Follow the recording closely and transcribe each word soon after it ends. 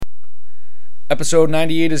Episode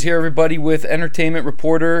 98 is here, everybody, with entertainment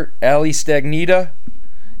reporter Stagnitta,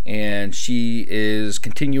 and she is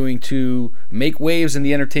continuing to make waves in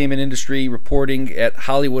the entertainment industry, reporting at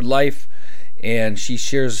Hollywood Life, and she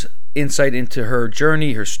shares insight into her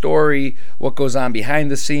journey, her story, what goes on behind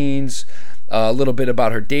the scenes, a little bit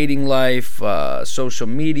about her dating life, social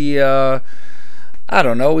media. I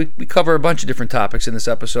don't know. We cover a bunch of different topics in this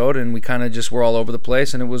episode, and we kind of just were all over the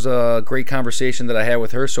place, and it was a great conversation that I had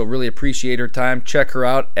with her, so really appreciate her time. Check her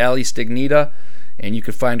out, Stagnitta, and you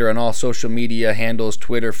can find her on all social media handles,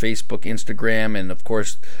 Twitter, Facebook, Instagram, and, of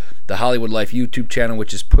course, the Hollywood Life YouTube channel,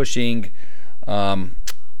 which is pushing,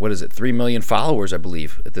 3 million followers, I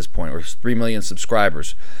believe, at this point, or 3 million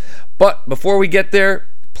subscribers. But before we get there,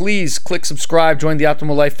 please click subscribe, join the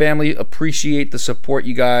Optimal Life family. Appreciate the support,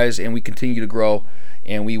 you guys, and we continue to grow,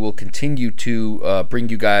 and we will continue to bring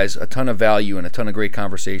you guys a ton of value and a ton of great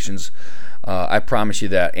conversations. I promise you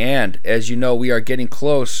that. And as you know, we are getting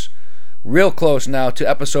close, real close now to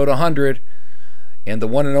episode 100, and the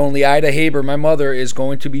one and only Ida Haber, my mother, is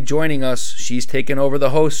going to be joining us. She's taken over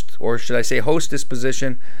the host, or should I say hostess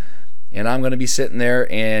position, and I'm going to be sitting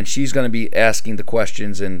there, and she's going to be asking the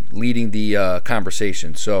questions and leading the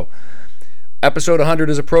conversation. So episode 100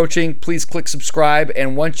 is approaching. Please click subscribe,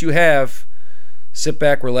 and once you have, sit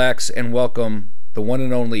back, relax, and welcome the one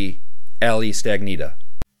and only Stagnitta.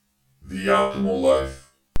 The Optimal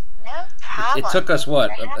Life. No problem. It took us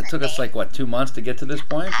what? It took us like, 2 months to get to this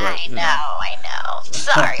point? But, I know.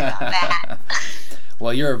 Sorry about that.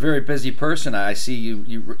 Well, you're a very busy person. I see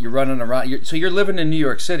you're running around. So you're living in New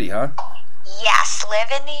York City, huh? Yes,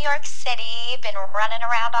 live in New York City. Been running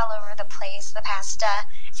around all over the place the past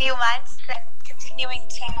few months, and continuing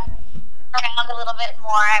to around a little bit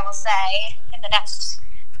more, I will say, in the next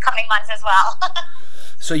coming months as well.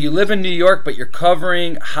 So you live in New York, but you're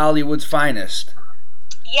covering Hollywood's finest.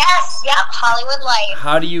 Yes, yep, Hollywood Life.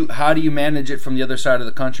 How do you manage it from the other side of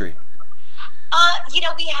the country?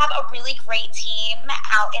 We have a really great team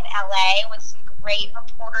out in LA with some great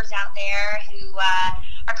reporters out there who are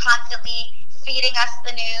constantly feeding us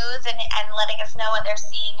the news and letting us know what they're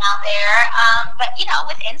seeing out there. But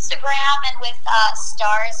with Instagram and with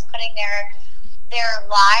stars putting their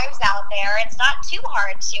lives out there, it's not too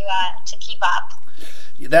hard to keep up.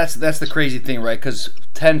 That's the crazy thing, right? Because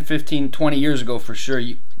 10, 15, 20 years ago, for sure,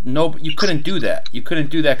 you couldn't do that. You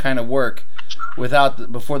couldn't do that kind of work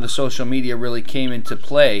before the social media really came into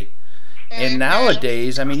play. Mm-hmm. And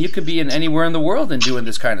nowadays, I mean, you could be anywhere in the world and doing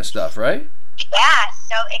this kind of stuff, right? Yeah,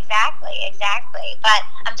 so exactly. But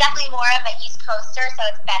I'm definitely more of an East Coaster, so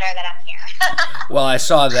it's better that I'm here. Well, I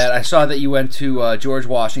saw that you went to George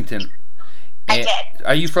Washington. I did.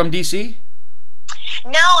 Are you from D.C.?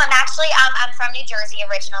 No, I'm from New Jersey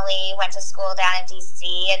originally, went to school down in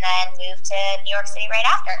D.C., and then moved to New York City right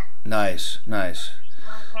after. Nice.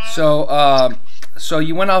 Mm-hmm. So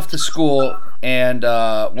you went off to school and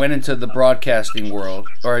went into the broadcasting world,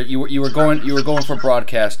 or you were going for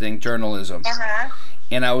broadcasting journalism. Uh-huh.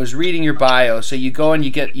 And I was reading your bio. So you go and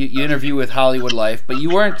you interview with Hollywood Life, but you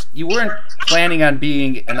weren't planning on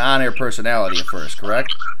being an on-air personality at first,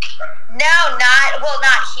 correct? No,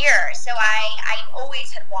 not here. So I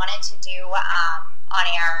always had wanted to do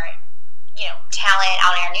on-air, talent,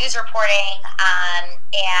 on-air news reporting, and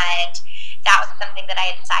that was something that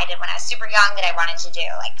I had decided when I was super young that I wanted to do,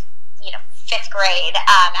 like, 5th grade,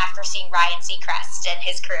 after seeing Ryan Seacrest and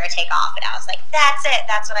his career take off, and I was like, that's it,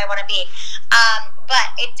 that's what I want to be. But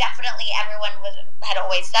it definitely, everyone had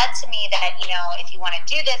always said to me that, if you want to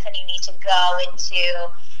do this, then you need to go into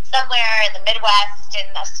somewhere in the Midwest, in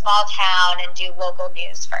a small town, and do local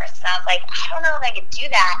news first. And I was like, I don't know if I could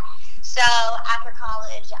do that. So after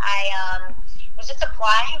college, I was just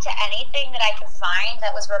applying to anything that I could find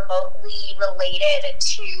that was remotely related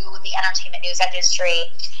to the entertainment news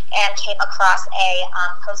industry, and came across a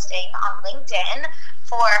posting on LinkedIn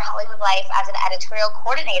for Hollywood Life as an editorial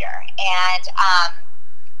coordinator. And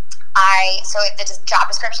so the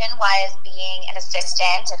job description was being an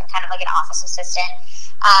assistant, and kind of like an office assistant,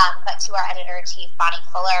 but to our editor-in-chief, Bonnie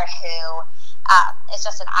Fuller, who is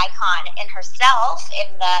just an icon in herself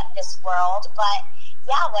in this world. But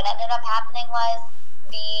yeah, what ended up happening was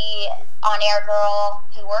the on-air girl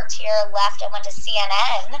who worked here left and went to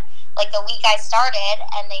CNN like the week I started,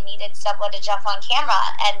 and they needed someone to jump on camera,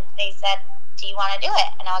 and they said, do you want to do it?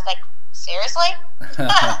 And I was like, seriously?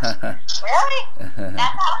 Really?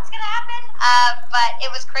 That's how it's going to happen? But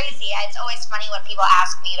it was crazy. It's always funny when people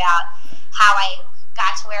ask me about how I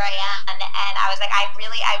got to where I am, and I was like, I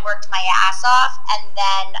worked my ass off, and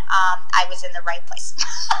then I was in the right place.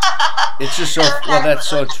 It's just so, well, that's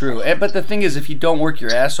so true. But the thing is, if you don't work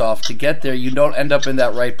your ass off to get there, you don't end up in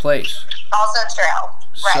that right place. Also true.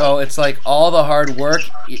 Right. So it's like all the hard work,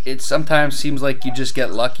 it sometimes seems like you just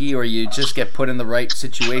get lucky or you just get put in the right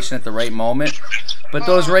situation at the right moment. But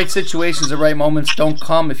those right situations, the right moments don't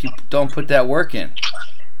come if you don't put that work in.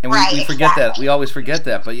 And we forget that. We always forget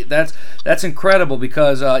that. But that's incredible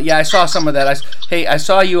because, I saw some of that. I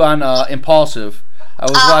saw you on Impulsive. I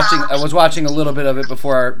was watching a little bit of it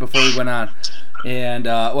before we went on. And,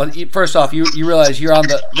 first off, you realize you're on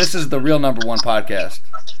this is the real number one podcast.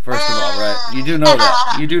 First of all, right? You do know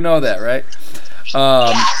that. You do know that, right?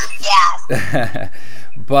 Yes.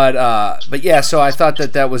 But yeah. So I thought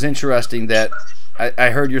that was interesting. That I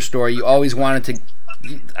heard your story. You always wanted to.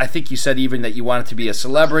 I think you said even that you wanted to be a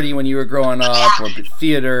celebrity when you were growing up, or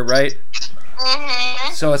theater, right?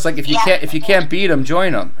 Mm-hmm. So it's like if you can't beat them,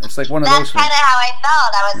 join them. It's like one of those. That's kind of how I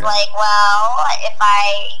felt. I was like, well, if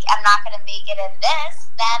I am not going to make it in this,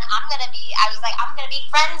 then I'm going to be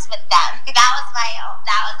friends with them.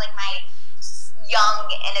 That was like my young,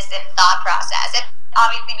 innocent thought process. It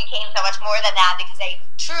obviously became so much more than that because I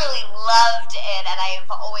truly loved it, and I've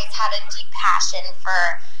always had a deep passion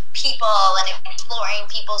for people and exploring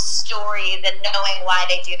people's stories and knowing why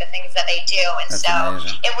they do the things that they do. And That's so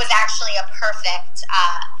amazing. It was actually a perfect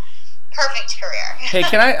career. Hey,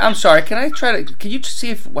 I'm sorry, can you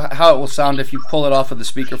see how it will sound if you pull it off of the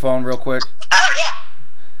speakerphone real quick? Oh,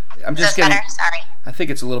 yeah. I'm just getting better? Sorry. I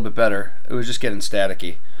think it's a little bit better. It was just getting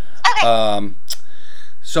staticky. Okay.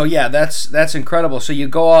 So yeah, that's incredible. So you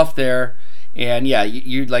go off there, and yeah,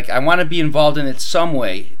 you're like, I want to be involved in it some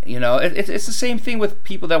way. You know, it's the same thing with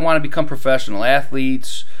people that want to become professional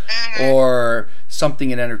athletes or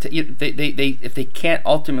something in entertainment. They if they can't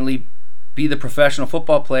ultimately be the professional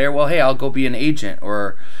football player, well, hey, I'll go be an agent,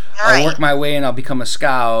 or I'll work my way and I'll become a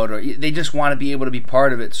scout, or they just want to be able to be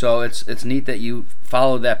part of it. So it's neat that you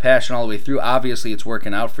followed that passion all the way through. Obviously, it's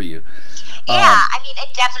working out for you. Yeah, I mean,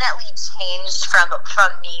 it definitely changed from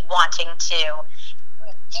me wanting to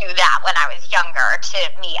do that when I was younger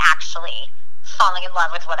to me actually falling in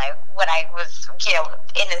love with what I was,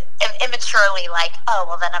 immaturely like, oh,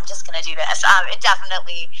 well, then I'm just going to do this. It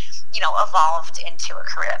definitely, evolved into a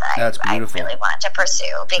career that I really wanted to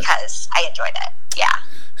pursue because I enjoyed it. Yeah.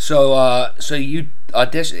 So you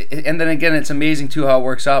audition, and then again, it's amazing too how it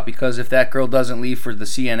works out, because if that girl doesn't leave for the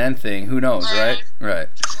CNN thing, who knows, right? Right.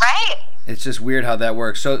 It's just weird how that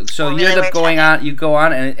works. So you end up going on. You go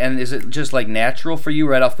on, and is it just like natural for you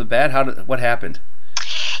right off the bat? What happened?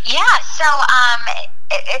 Yeah. So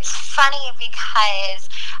it's funny because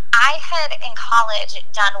I had in college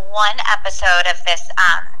done one episode of this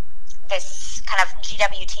kind of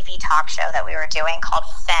GWTV talk show that we were doing called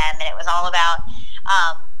Femme, and it was all about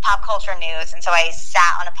pop culture news. And so I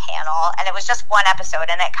sat on a panel, and it was just one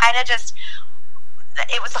episode, and it kind of just.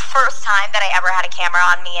 It was the first time that I ever had a camera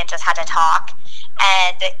on me and just had to talk,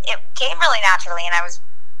 and it came really naturally, and I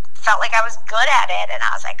felt like I was good at it, and I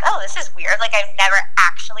was like, oh, this is weird. Like, I've never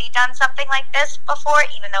actually done something like this before,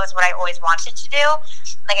 even though it's what I always wanted to do.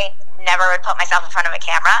 Like, I never would put myself in front of a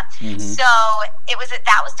camera. Mm-hmm. So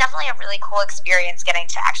that was definitely a really cool experience, getting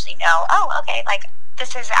to actually know, oh, okay, like,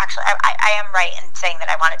 this is actually, I am right in saying that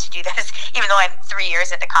I wanted to do this, even though I'm 3 years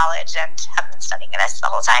into college and have been studying this the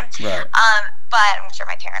whole time. Right. But I'm sure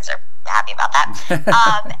my parents are happy about that.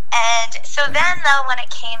 And so then, though, when it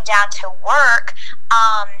came down to work,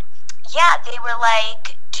 they were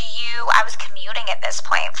like, I was commuting at this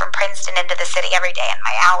point from Princeton into the city every day, and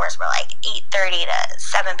my hours were like 8:30 to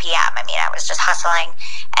 7 p.m. I mean, I was just hustling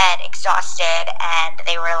and exhausted, and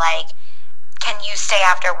they were like, can you stay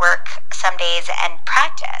after work some days and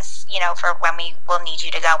practice, for when we will need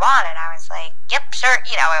you to go on? And I was like, yep, sure.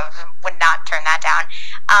 I would not turn that down.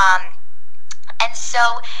 And so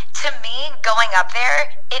to me, going up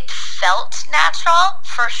there, it felt natural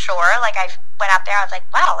for sure. Like, I went up there, I was like,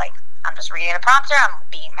 wow, like, I'm just reading the prompter, I'm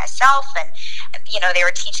being myself, and they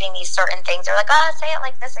were teaching me certain things. They're like, oh, say it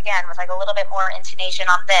like this again with like a little bit more intonation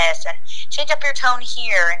on this, and change up your tone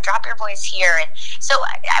here, and drop your voice here. And so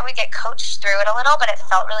I would get coached through it a little, but it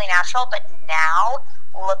felt really natural. But now,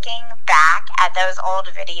 looking back at those old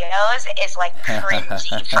videos is like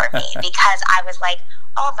cringy for me, because I was like,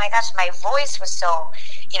 oh my gosh, my voice was so,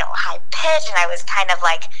 high pitched, and I was kind of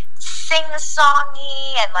like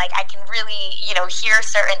sing-songy, and like I can really, hear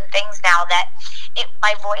certain things now that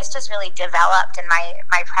my voice just really developed, and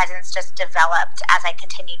my presence just developed as I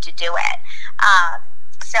continued to do it.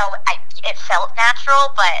 So it felt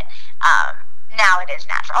natural, but now it is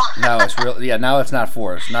natural. Now it's real. Yeah, now it's not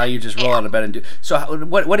forced. Now you just roll out of bed and do. So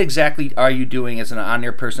what exactly are you doing as an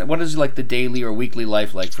on-air person? What is like the daily or weekly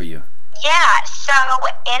life like for you? Yeah, so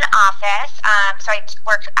in office, so I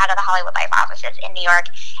work out of the Hollywood Life offices in New York,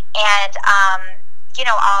 and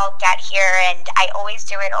I'll get here, and I always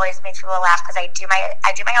do it. Always makes people laugh because I do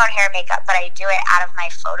my own hair and makeup, but I do it out of my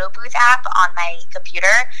photo booth app on my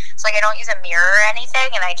computer. So like I don't use a mirror or anything,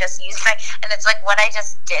 and I just use and it's like what I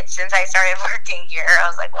just did since I started working here. I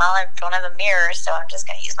was like, well, I don't have a mirror, so I'm just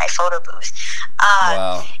gonna use my photo booth.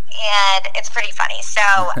 Wow. And it's pretty funny. So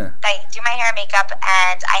I do my hair and makeup,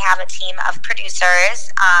 and I have a team of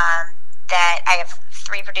producers. That I have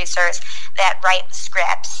 3 producers that write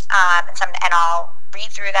scripts, and I'll read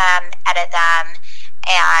through them, edit them,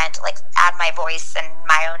 and like add my voice and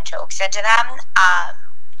my own jokes into them.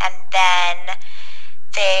 And then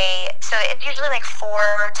so it's usually like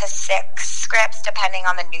 4 to 6 scripts depending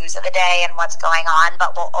on the news of the day and what's going on.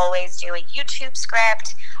 But we'll always do a YouTube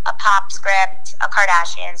script, a pop script, a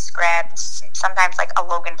Kardashian script, sometimes like a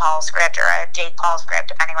Logan Paul script or a Jake Paul script,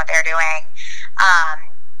 depending what they're doing.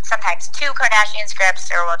 Sometimes 2 Kardashian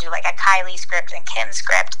scripts, or we'll do like a Kylie script and Kim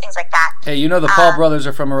script, things like that. Hey, the Paul brothers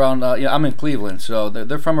are from around. I'm in Cleveland, so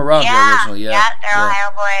they're from around here originally. Yeah, they're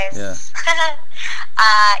Ohio boys. Yeah.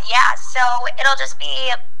 So it'll just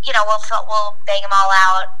be, we'll bang them all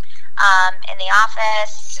out in the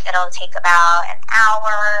office. It'll take about an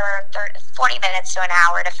hour, 40 minutes to an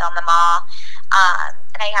hour to film them all.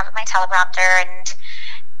 And I have my teleprompter, and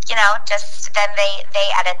just then they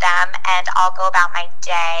edit them, and I'll go about my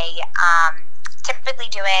day, typically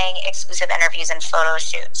doing exclusive interviews and photo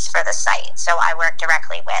shoots for the site. So I work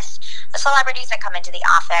directly with the celebrities that come into the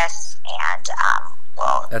office, and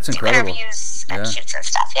we'll do interviews and shoots and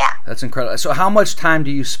stuff. Yeah. That's incredible. So how much time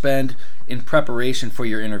do you spend in preparation for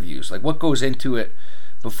your interviews? Like, what goes into it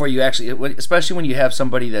before you actually, especially when you have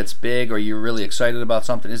somebody that's big or you're really excited about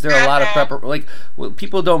something? Is there a lot of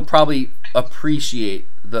people don't probably appreciate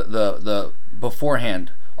the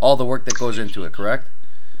beforehand, all the work that goes into it, correct?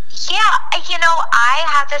 Yeah, I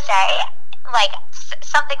have to say, like,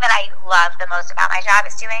 something that I love the most about my job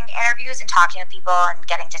is doing interviews and talking to people and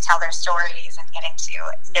getting to tell their stories and getting to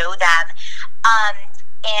know them.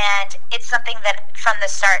 And it's something that from the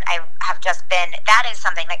start that is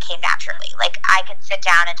something that came naturally. Like, I could sit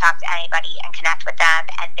down and talk to anybody and connect with them,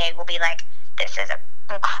 and they will be like, this is an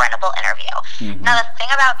incredible interview. Mm-hmm. Now, the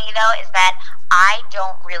thing about me, though, is that I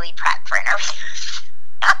don't really prep for interviews.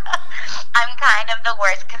 I'm kind of the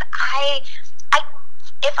worst, because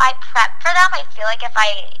if I prep for them, I feel like if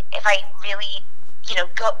I really,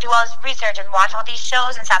 go do all this research and watch all these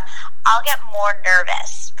shows and stuff, I'll get more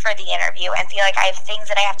nervous for the interview and feel like I have things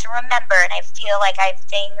that I have to remember, and I feel like I have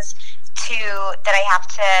things that I have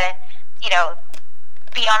to,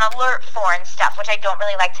 be on alert for and stuff, which I don't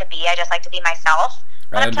really like to be. I just like to be myself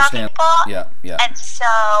when I'm talking to people. Yeah. And so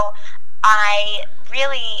I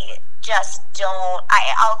really just don't.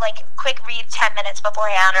 I'll like quick read 10 minutes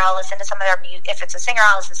beforehand, or I'll listen to some of their music. If it's a singer,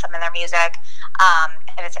 I'll listen to some of their music.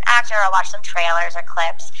 If it's an actor, I'll watch some trailers or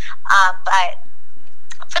clips. But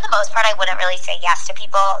for the most part, I wouldn't really say yes to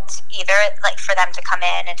people either, like for them to come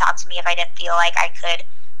in and talk to me if I didn't feel like I could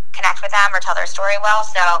connect with them or tell their story well.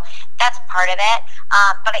 So that's part of it.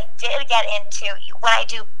 But I did get into, when I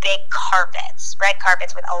do big carpets, red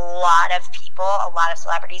carpets with a lot of people, a lot of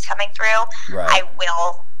celebrities coming through, right, I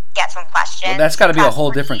will get some questions. Well, that's got to be a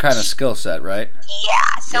whole different kind of skill set, right?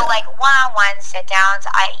 Yeah. So like one-on-one sit-downs,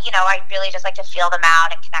 I really just like to feel them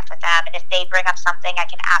out and connect with them. And if they bring up something, I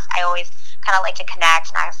can ask. I always kind of like to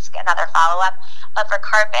connect and ask another follow-up. But for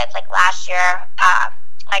carpets, like last year,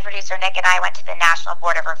 my producer Nick and I went to the National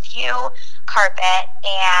Board of Review carpet,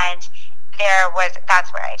 and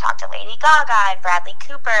that's where I talked to Lady Gaga and Bradley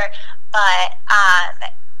Cooper. But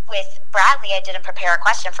with Bradley, I didn't prepare a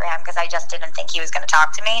question for him because I just didn't think he was going to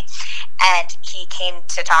talk to me. And he came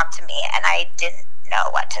to talk to me, and I didn't know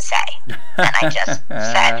what to say. And I just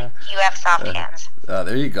said, "You have soft hands." Oh,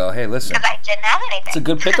 there you go. Hey, listen. Because I didn't have anything. It's a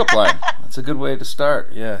good pickup line. It's a good way to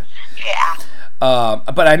start. Yeah. Yeah.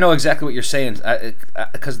 But I know exactly what you're saying,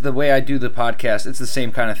 because the way I do the podcast, it's the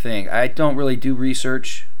same kind of thing. I don't really do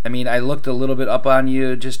research. I mean, I looked a little bit up on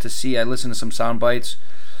you just to see. I listened to some sound bites.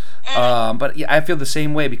 But yeah, I feel the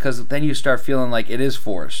same way, because then you start feeling like it is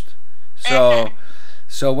forced.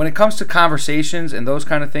 So when it comes to conversations and those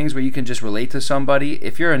kind of things where you can just relate to somebody,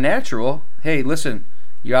 if you're a natural, hey, listen,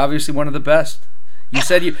 you're obviously one of the best. You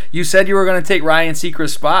said you were going to take Ryan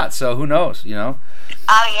Seacrest's spot, so who knows, you know?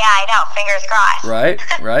 Oh yeah, I know. Fingers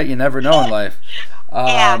crossed. Right. You never know in life.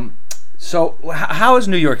 Yeah. So how is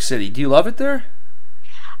New York City? Do you love it there?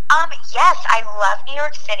 Yes, I love New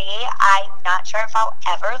York City. I'm not sure if I'll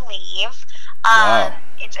ever leave. Wow.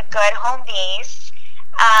 It's a good home base.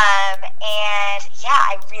 And yeah,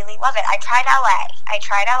 I really love it. I tried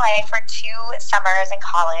LA for 2 summers in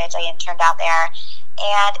college. I interned out there,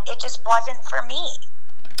 and it just wasn't for me.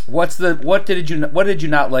 What did you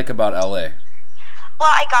not like about LA? Well,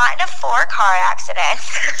 I got into 4 car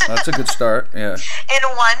accidents. That's a good start. Yeah.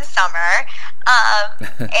 In one summer,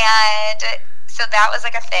 and so that was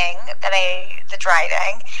like a thing the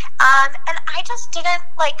driving, and I just didn't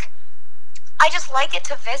like. I just like it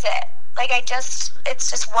to visit. Like it just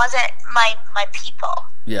wasn't my people.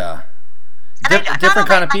 Yeah. Different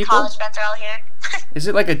kind of people. College friends are all here. Is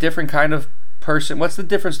it like a different kind of person? What's the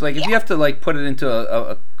difference? Like if you have to like put it into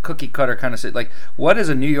a cookie cutter kind of like what is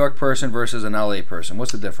a New York person versus an LA person?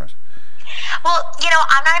 What's the difference? Well,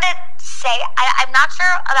 I'm not gonna say I'm not sure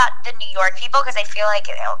about the New York people because I feel like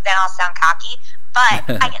then I'll sound cocky. But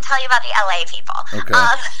I can tell you about the LA people. Okay.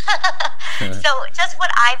 So just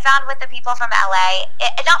what I found with the people from LA,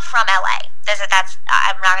 not from LA.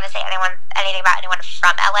 I'm not going to say anything about anyone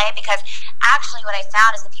from LA because actually what I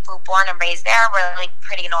found is the people who were born and raised there were like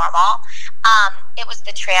pretty normal. It was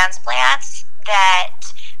the transplants that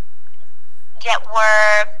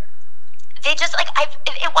were. They just like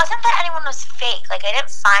it wasn't that anyone was fake. Like I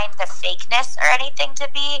didn't find the fakeness or anything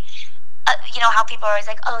to be. How people are always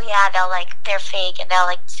like, oh yeah, they're fake and they'll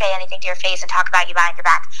like say anything to your face and talk about you behind your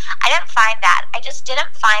back. I didn't find that. I just didn't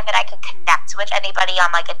find that I could connect with anybody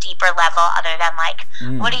on like a deeper level other than like,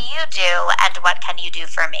 what do you do and what can you do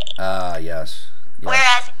for me? Yes.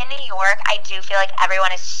 Whereas in New York, I do feel like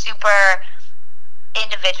everyone is super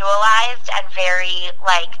individualized and very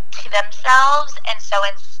like to themselves. And so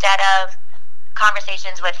instead of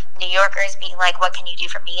conversations with New Yorkers being like, what can you do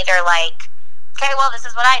for me? They're like, okay, well, this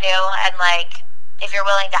is what I do, and, like, if you're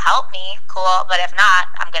willing to help me, cool, but if not,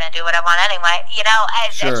 I'm going to do what I want anyway,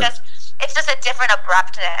 Sure. It's just a different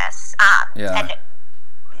abruptness, Yeah. and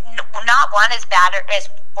not one is bad or is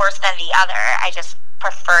worse than the other. I just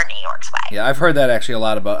prefer New York's way. Yeah, I've heard that actually a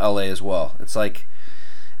lot about LA as well. It's like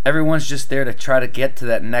everyone's just there to try to get to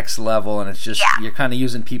that next level, and it's just you're kind of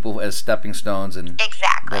using people as stepping stones, and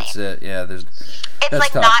exactly. That's it. Yeah, it's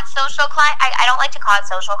like tough. not social climb. I don't like to call it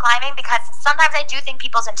social climbing because sometimes I do think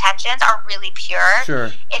people's intentions are really pure.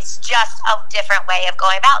 Sure. It's just a different way of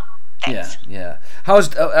going about things. Yeah.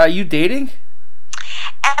 Are you dating?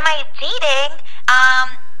 Am I dating?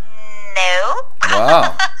 No.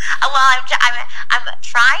 Wow. Well, I'm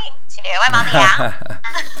trying to. I'm on the app.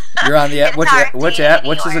 You're on the app.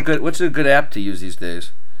 What's a good app to use these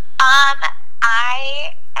days?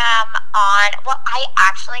 I am on. Well, I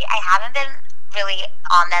haven't been really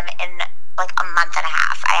on them in like a month and a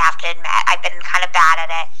half. I have to admit, I've been kind of bad at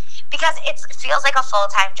it because it feels like a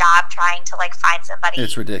full-time job trying to like find somebody.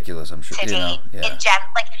 It's ridiculous. I'm sure. To date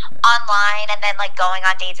online and then like going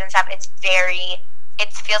on dates and stuff. It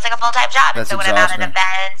feels like a full-time job. That's and so when exhausting. I'm at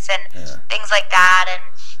events and things like that, and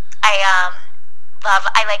I love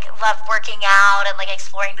working out and like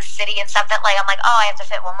exploring the city and stuff. That like I'm like, oh, I have to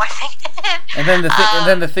fit one more thing in. And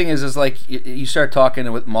then the thing is like you start talking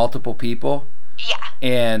with multiple people. Yeah.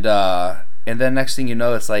 And then next thing you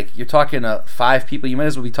know, it's like you're talking to 5 people. You might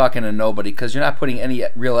as well be talking to nobody because you're not putting any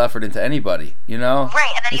real effort into anybody. Right, and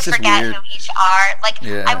then it's you forget who each are. Like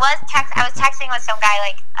I was texting with some guy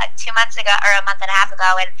like 2 months ago or a month and a half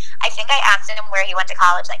ago, and I think I asked him where he went to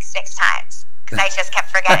college like 6 times because I just kept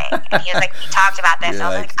forgetting. And he was like, we talked about this. I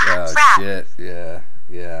was like, crap. Shit. Yeah.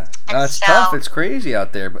 No, it's so, tough. It's crazy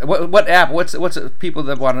out there. What app? What's people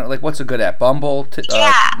that want to like? What's a good app? Bumble.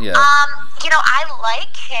 I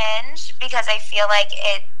like Hinge because I feel like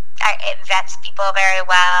it vets people very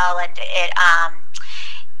well, and it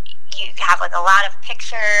you have like a lot of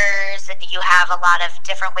pictures, and you have a lot of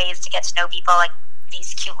different ways to get to know people, like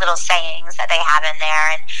these cute little sayings that they have in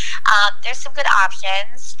there, and there's some good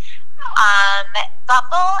options.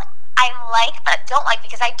 Bumble I like but don't like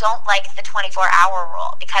because I don't like the 24-hour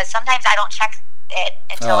rule because sometimes I don't check it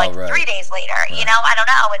until 3 days later. Right. I don't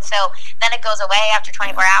know, and so then it goes away after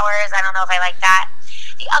 24 hours. I don't know if I like that.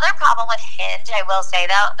 The other problem with Hinge, I will say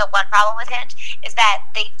though, the one problem with Hinge is that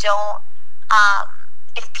they don't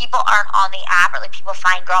if people aren't on the app, or like people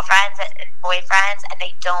find girlfriends and boyfriends and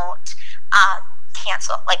they don't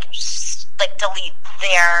cancel like delete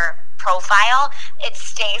their profile, it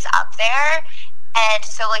stays up there. And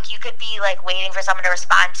so, like, you could be, like, waiting for someone to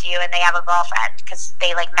respond to you and they have a girlfriend because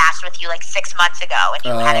they, like, matched with you, like, 6 months ago and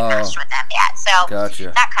you hadn't matched with them yet. So,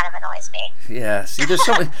 gotcha. That kind of annoys me. Yeah. See, there's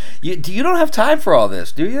so many... You don't have time for all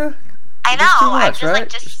this, do you? I know. Too much, just, right? like,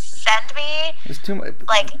 just send me, it's too much.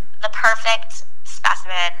 Like, the perfect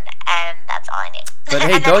specimen and that's all I need. But,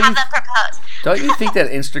 hey, and then have them propose. Don't you think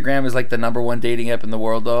that Instagram is, like, the #1 dating app in the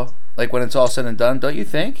world, though? Like, when it's all said and done, don't you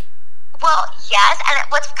think? Well, yes, and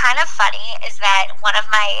what's kind of funny is that one of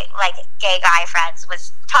my, like, gay guy friends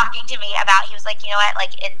was talking to me about, he was like, you know what,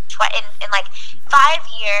 like, in like 5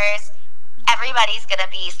 years, everybody's going to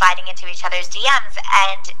be sliding into each other's DMs,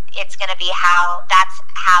 and it's going to be that's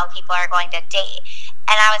how people are going to date.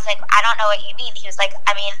 And I was like, I don't know what you mean. He was like,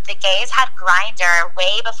 I mean, the gays had Grindr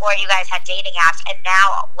way before you guys had dating apps, and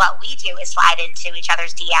now what we do is slide into each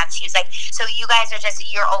other's DMs. He was like, so you guys are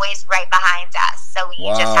you're always right behind us, so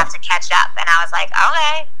you just have to catch up. And I was like,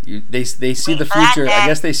 okay. They see the future. I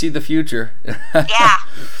guess they see the future. Yeah.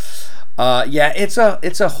 Yeah, it's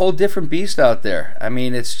a whole different beast out there. I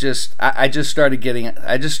mean, it's just I just started getting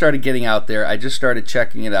out there. I just started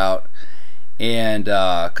checking it out, and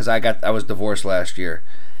because I was divorced last year,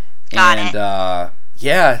 and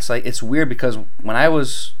yeah, it's weird because when I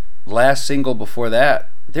was last single before that,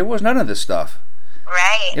 there was none of this stuff.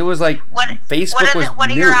 Right. It was like Facebook was new.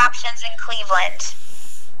 What are your options in Cleveland?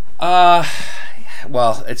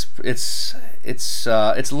 Well, it's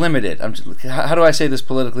limited. How do I say this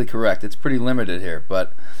politically correct? It's pretty limited here,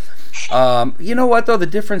 but you know what though? The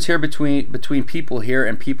difference here between people here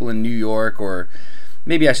and people in New York, or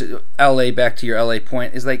maybe I should LA. Back to your LA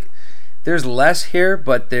point, is like there's less here,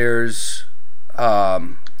 but there's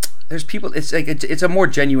people. It's like it's a more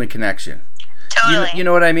genuine connection. Totally. You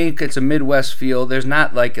know what I mean? It's a Midwest feel. There's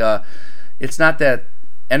not like it's not that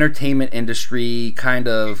entertainment industry kind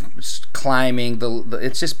of climbing.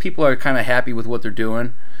 It's just people are kind of happy with what they're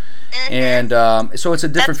doing, and so it's a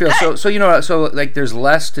different feel. Good. So like there's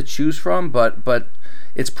less to choose from, but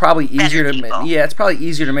it's probably easier it's probably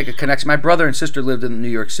easier to make a connection. My brother and sister lived in New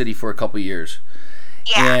York City for a couple years,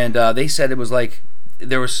 and they said it was like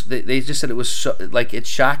they just said it was so, like it's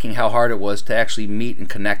shocking how hard it was to actually meet and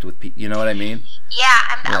connect with people. You know what I mean?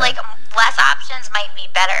 Yeah, like less options might be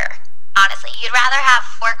better. Honestly, you'd rather have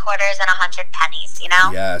 4 quarters and 100 pennies, you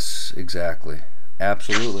know? Yes, exactly.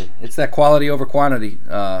 Absolutely. It's that quality over quantity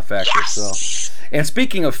factor. Yes. So, and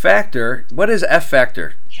speaking of factor, what is F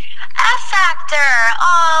Factor? F Factor.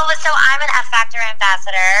 Oh, so I'm an F Factor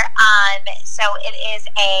ambassador. So it is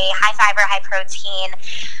a high fiber, high protein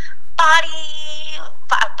high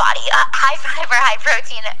fiber, high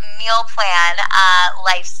protein meal plan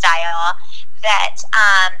lifestyle that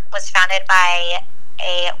was founded by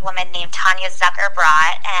a woman named Tanya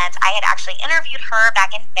Zuckerbrot, and I had actually interviewed her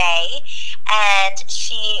back in May, and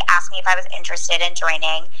she asked me if I was interested in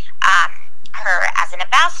joining her as an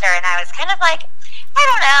ambassador, and I was kind of like, I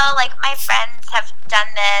don't know, like my friends have done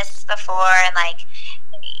this before, and like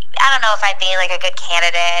I don't know if I'd be like a good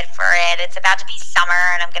candidate for it. It's about to be summer,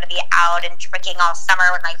 and I'm going to be out and drinking all summer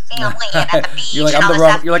with my family and at the beach. You're like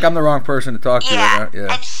I'm the wrong person to talk to. Right now.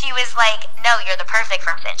 Yeah. And she was like, "No, you're the perfect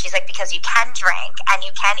person." She's like, "Because you can drink and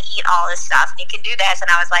you can eat all this stuff and you can do this."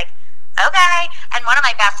 And I was like, "Okay." And one of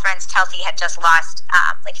my best friends, Chelsea, had just lost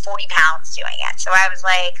like 40 pounds doing it. So I was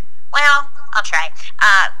like, "Well, I'll try."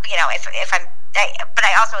 If I'm. But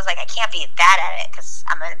I also was like, I can't be bad at it because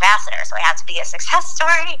I'm an ambassador, so I have to be a success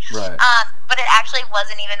story. Right. But it actually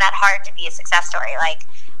wasn't even that hard to be a success story. Like,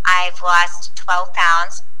 I've lost 12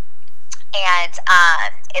 pounds, and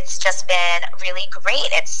it's just been really great.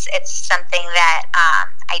 It's something that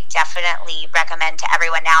I definitely recommend to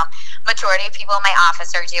everyone. Now, majority of people in my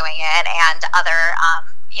office are doing it, and other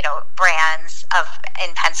brands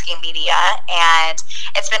in Penske media, and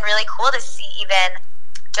it's been really cool to see even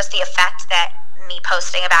just the effect that me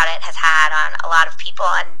posting about it has had on a lot of people,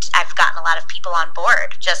 and I've gotten a lot of people on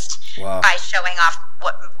board just by showing off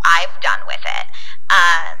what I've done with it.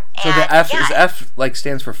 So the F is F like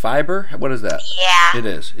stands for fiber? What is that? Yeah. It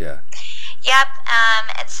is, yeah. Yep.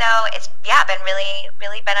 And so it's been really,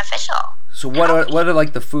 really beneficial. So what are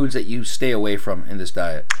like the foods that you stay away from in this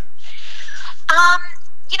diet?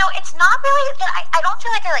 It's not really that I don't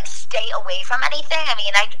feel like I like stay away from anything. I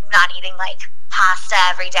mean, I'm not eating like pasta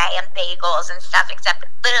every day and bagels and stuff, except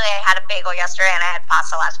literally I had a bagel yesterday and I had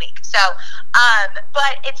pasta last week. So,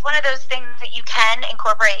 but it's one of those things that you can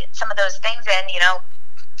incorporate some of those things in,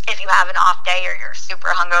 if you have an off day or you're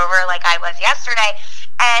super hungover like I was yesterday.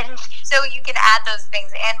 And so you can add those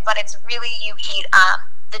things in, but it's really, you eat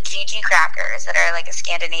the Gigi crackers that are like a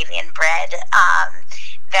Scandinavian bread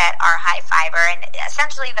that are high fiber. And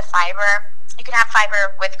essentially the fiber, you can have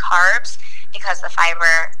fiber with carbs because the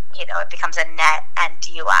fiber, it becomes a net, and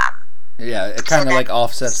you it kind of like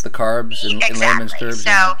offsets the carbs in layman's terms.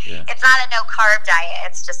 So it's not a no carb diet,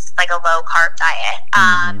 it's just like a low carb diet.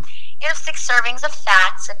 6 servings of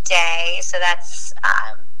fats a day, so that's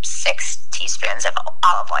 6 teaspoons of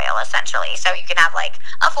olive oil essentially. So you can have like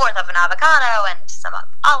a fourth of an avocado and some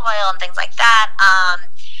olive oil and things like that.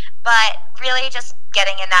 But really just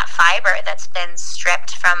getting in that fiber that's been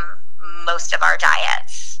stripped from most of our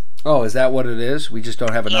diets. Oh, is that what it is? We just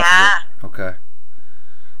don't have enough of it? Okay.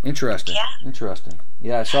 Interesting. Yeah. Interesting.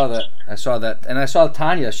 Yeah, I saw that, and I saw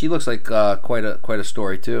Tanya. She looks like quite a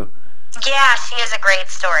story too. Yeah, she is a great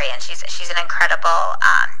story, and she's an incredible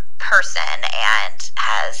person, and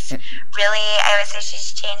has really, I would say,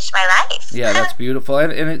 she's changed my life. Yeah, that's beautiful.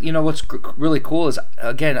 And you know what's really cool is,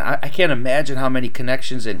 again, I can't imagine how many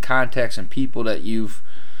connections and contacts and people that you've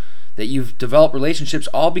developed relationships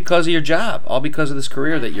all because of your job, all because of this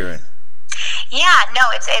career that you're in. Yeah, no,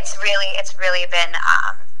 it's really been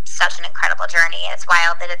such an incredible journey. It's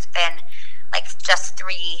wild that it's been like just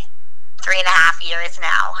three and a half years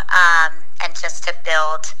now, and just to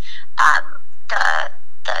build the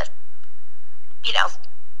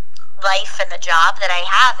life and the job that I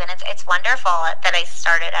have, and it's wonderful that I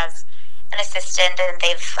started as an assistant, and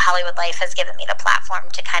Hollywood Life has given me the platform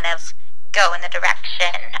to kind of go in the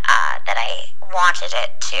direction that I wanted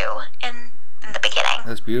it to in the beginning.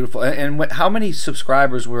 That's beautiful. And how many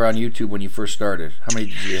subscribers were on YouTube when you first started? How many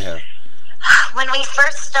did you have? When I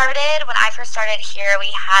first started here, we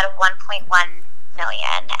had 1.1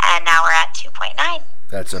 million, and now we're at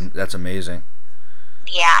 2.9. That's amazing.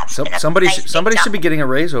 Yeah. Somebody should be getting a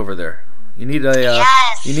raise over there. You need an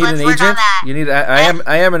agent. You need.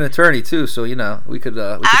 I am an attorney too, so we could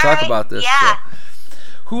talk about this. Yeah.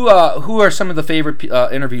 So. Who are some of the favorite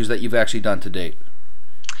interviews that you've actually done to date?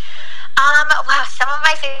 Wow, some of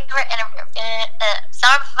my favorite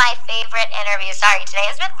interviews. Sorry, today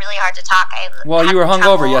has been really hard to talk. Well, you were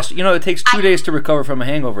hungover yesterday. It takes 2 days to recover from a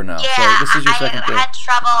hangover now. Yeah, so this is your second day. I had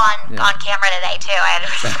trouble on camera today too. I had to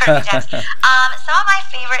restart again. Some of my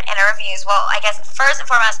favorite interviews. Well, I guess first and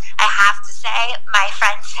foremost, I have to say my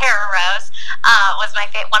friend Sarah Rose was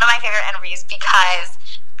one of my favorite interviews, because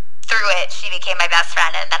through it she became my best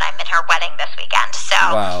friend, and then I'm in her wedding this weekend. So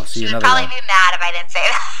wow, she would probably be mad if I didn't say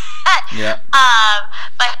that. Yeah.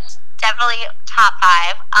 But definitely top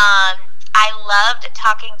 5. I loved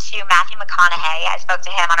talking to Matthew McConaughey. I spoke to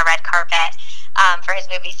him on a red carpet for his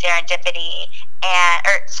movie Serenity, and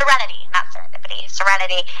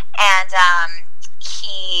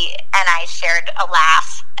he and I shared a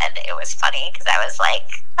laugh, and it was funny because I was like,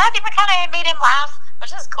 Matthew McConaughey made him laugh,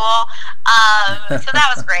 which is cool. So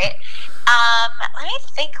that was great. Let me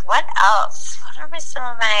think, what else? What are some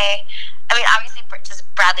of my... I mean, obviously, just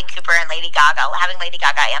Bradley Cooper and Lady Gaga. Having Lady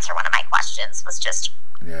Gaga answer one of my questions was just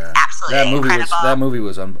absolutely incredible. That movie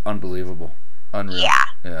was unbelievable. Unreal.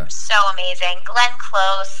 Yeah. So amazing. Glenn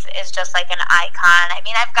Close is just like an icon. I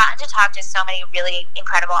mean, I've gotten to talk to so many really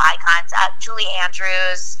incredible icons. Julie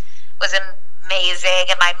Andrews was amazing,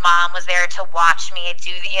 and my mom was there to watch me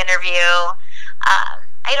do the interview. I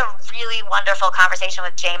had a really wonderful conversation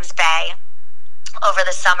with James Bay over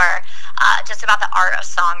the summer, just about the art of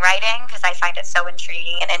songwriting, because I find it so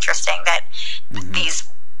intriguing and interesting that these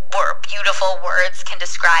beautiful words can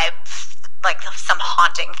describe like some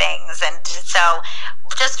haunting things. And so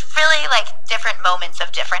just really like different moments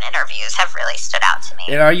of different interviews have really stood out to me.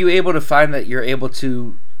 And are you able to find that you're able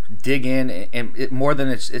to dig in and more than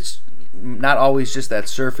it's not always just that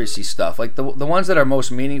surfacey stuff? Like the ones that are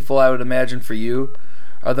most meaningful, I would imagine, for you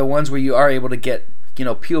are the ones where you are able to get,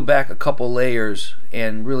 peel back a couple layers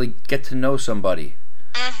and really get to know somebody.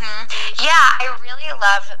 Yeah, I really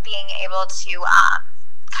love being able to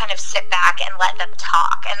kind of sit back and let them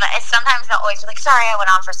talk. And sometimes they'll always be like, sorry, I went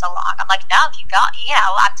on for so long. I'm like, no, keep going.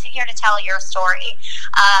 I'm here to tell your story.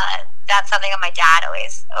 That's something that my dad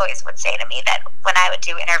always would say to me, that when I would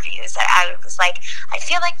do interviews, that I was like, I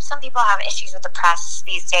feel like some people have issues with the press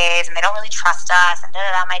these days and they don't really trust us, and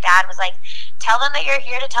da-da-da. My dad was like, tell them that you're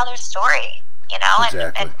here to tell their story,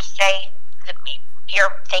 Exactly. and say,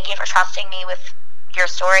 thank you for trusting me with your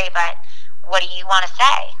story, but what do you want to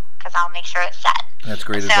say? Because I'll make sure it's said. That's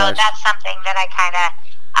great advice. So that's something that I kind of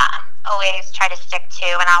always try to stick to,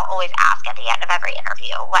 and I'll always ask at the end of every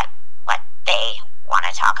interview what they want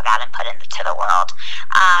to talk about and put into the world.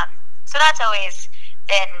 So that's always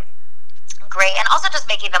been great, and also just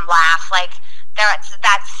making them laugh. Like that's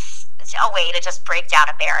a way to just break down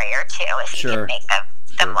a barrier too, if you can make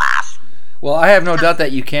them laugh. Well, I have no doubt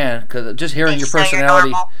that you can, because just hearing your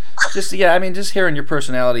personality, just hearing your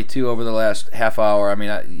personality too over the last half hour. I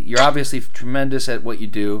mean, you're obviously tremendous at what you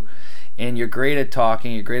do, and you're great at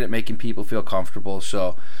talking. You're great at making people feel comfortable.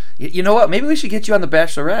 So, you know what? Maybe we should get you on The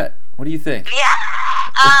Bachelorette. What do you think? Yeah.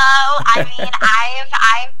 I mean,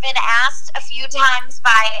 I've been asked a few times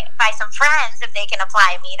by some friends if they can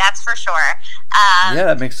apply me. That's for sure. Yeah,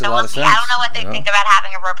 that makes a lot of sense. I don't know what they think about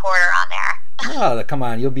having a reporter on there. Oh, come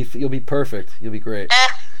on! You'll be perfect. You'll be great.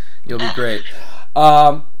 You'll be great.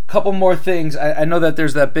 Couple more things. I know that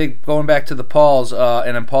there's that big, going back to the Pauls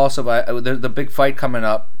and Impulsive. There's the big fight coming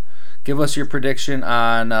up. Give us your prediction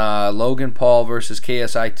on Logan Paul versus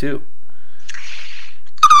KSI 2.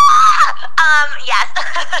 Yes.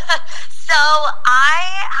 So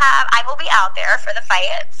I will be out there for the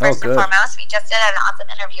fight. First and foremost, we just did an awesome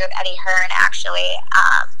interview with Eddie Hearn, actually.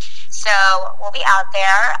 So we'll be out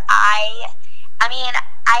there. I mean,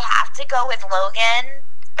 I have to go with Logan,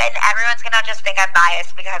 and everyone's gonna just think I'm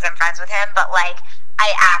biased because I'm friends with him. But like, I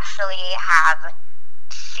actually have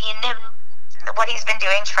seen him, what he's been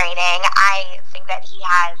doing training. I think that he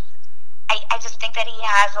has. I just think that he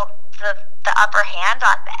has the upper hand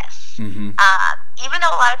on this. Mm-hmm. Even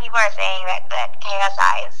though a lot of people are saying that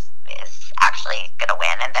KSI is actually going to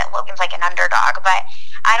win and that Logan's like an underdog, but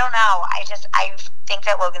I don't know. I think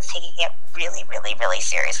that Logan's taking it really, really, really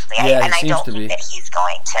seriously. Yeah, I don't think that he's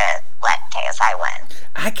going to let KSI win.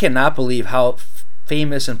 I cannot believe how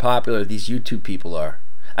famous and popular these YouTube people are.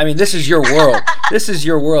 I mean, this is your world. This is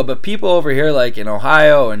your world. But people over here, like in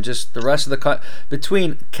Ohio and just the rest of the country,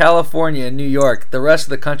 between California and New York, the rest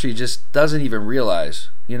of the country just doesn't even realize.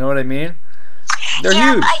 You know what I mean? They're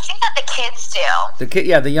huge. I think that the kids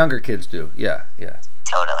do. The younger kids do. Yeah.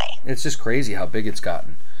 Totally. It's just crazy how big it's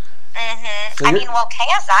gotten. Mm-hmm. So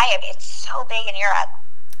KSI, it's so big in Europe.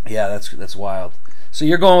 Yeah, that's wild. So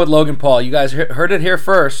you're going with Logan Paul. You guys heard it here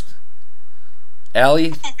first.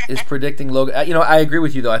 Allie is predicting Logan. I agree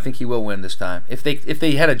with you though. I think he will win this time. If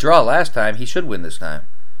they had a draw last time, he should win this time,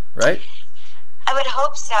 right? I would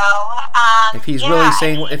hope so. If he's really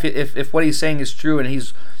saying, if what he's saying is true, and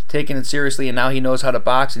he's taking it seriously, and now he knows how to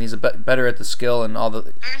box, and he's better at the skill and all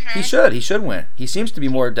the, he should win. He seems to be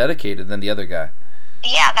more dedicated than the other guy.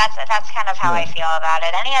 Yeah, that's kind of how I feel about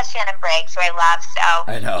it. And he has Shannon Briggs, who I love.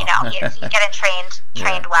 So I know. He's getting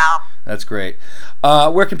trained well. That's great.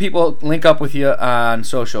 Where can people link up with you on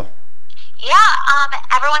social? Yeah,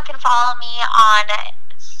 everyone can follow me on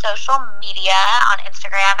social media, on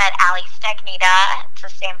Instagram at Ali Stagnitta. It's the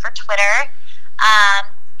same for Twitter.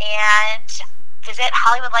 And visit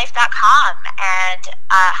HollywoodLife.com and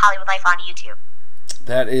Hollywood Life on YouTube.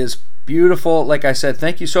 That is beautiful. Like I said,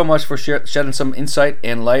 thank you so much for shedding some insight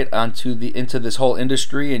and light into this whole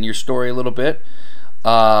industry and your story a little bit.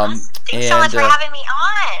 Thanks so much for having me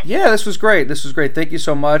on. Yeah, this was great. Thank you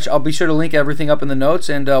so much. I'll be sure to link everything up in the notes,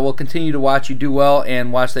 and we'll continue to watch you do well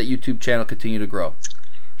and watch that YouTube channel continue to grow.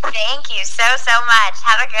 Thank you so much.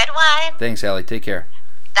 Have a good one. Thanks, Allie. Take care.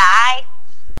 Bye.